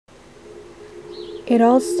It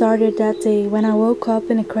all started that day when I woke up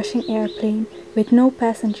in a crashing airplane with no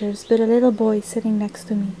passengers but a little boy sitting next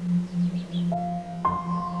to me.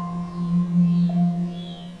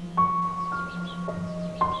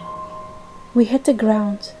 We hit the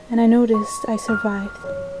ground and I noticed I survived.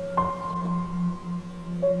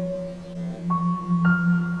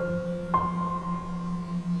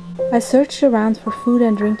 I searched around for food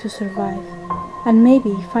and drink to survive, and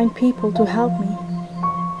maybe find people to help me,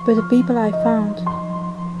 but the people I found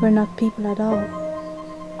were not people at all.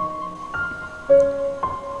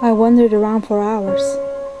 I wandered around for hours.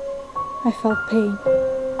 I felt pain.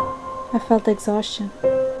 I felt exhaustion.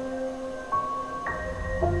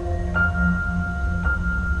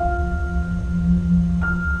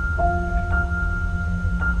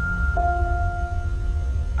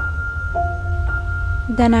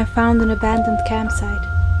 Then I found an abandoned campsite,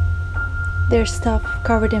 their stuff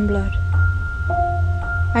covered in blood.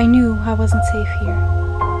 I knew I wasn't safe here.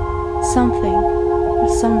 Something or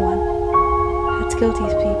someone had killed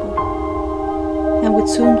these people and would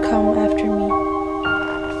soon come after me.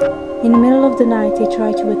 In the middle of the night they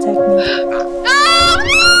tried to attack me.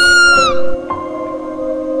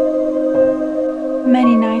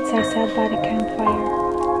 Many nights I sat by the campfire,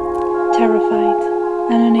 terrified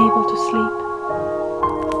and unable to sleep.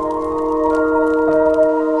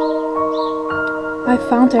 I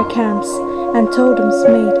found their camps and totems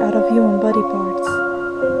made out of human body parts.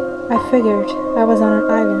 I figured I was on an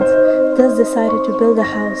island, thus decided to build a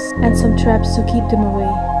house and some traps to keep them away.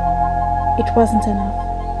 It wasn't enough.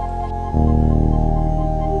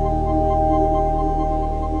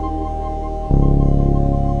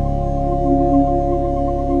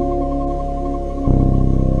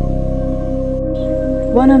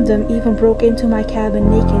 One of them even broke into my cabin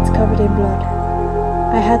naked, covered in blood.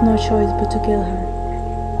 I had no choice but to kill her.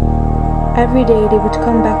 Every day they would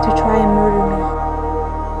come back to try and murder me.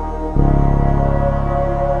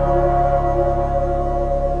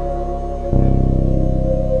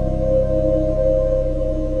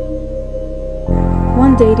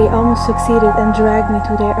 One day they almost succeeded and dragged me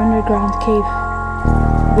to their underground cave,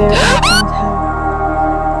 where I found hell.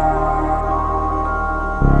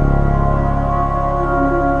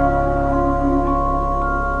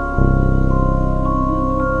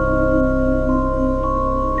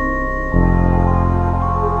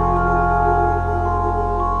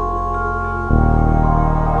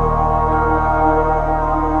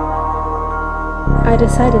 I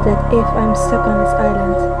decided that if I'm stuck on this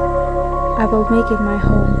island, I will make it my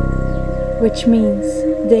home, which means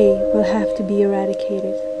they will have to be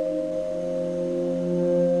eradicated.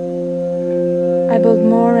 I built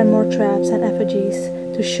more and more traps and effigies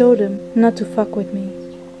to show them not to fuck with me.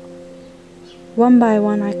 One by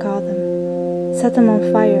one I caught them, set them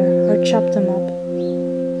on fire or chopped them up.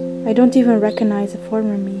 I don't even recognize the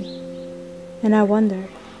former me, and I wonder,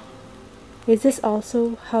 is this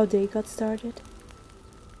also how they got started?